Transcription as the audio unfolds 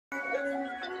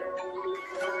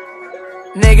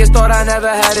Niggas thought I never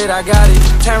had it, I got it.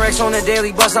 10 racks on the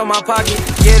daily, bust out my pocket.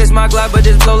 Yeah, this my Glock, but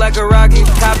this blow like a rocket.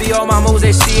 Copy all my moves,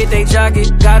 they see it, they jock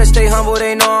it. Gotta stay humble,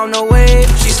 they know I'm no way.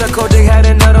 She suck cold dick, had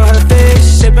a nut on her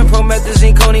face. Sippin'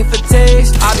 promethazine, codeine for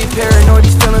taste. I be paranoid,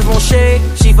 these feelings won't shake.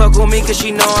 She fuck with me cause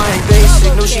she know I ain't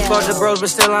basic. Knew she fucked the bros, but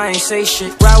still I ain't say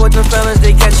shit. Ride with them fellas,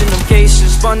 they catching them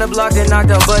cases. Spun the block and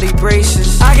knocked out buddy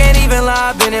braces. I can't even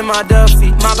lie, I been in my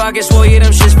Duffy. My pockets full, yeah,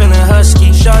 them shits feeling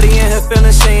husky. Shawty in her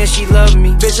feelings saying she love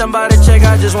me. Bitch, I'm about to check,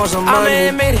 I just want some money. I'ma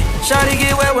admit it, shawty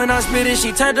get wet when I spit it.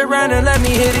 She turned around and let me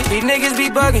hit it. These niggas be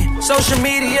bugging, social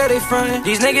media they frontin'.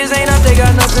 These niggas ain't up, they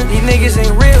got nothing. These niggas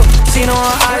ain't real, seen on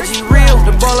IG real.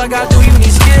 The ball I got through, you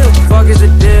need skill. Fuck is the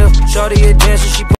deal, shawty a dancer, she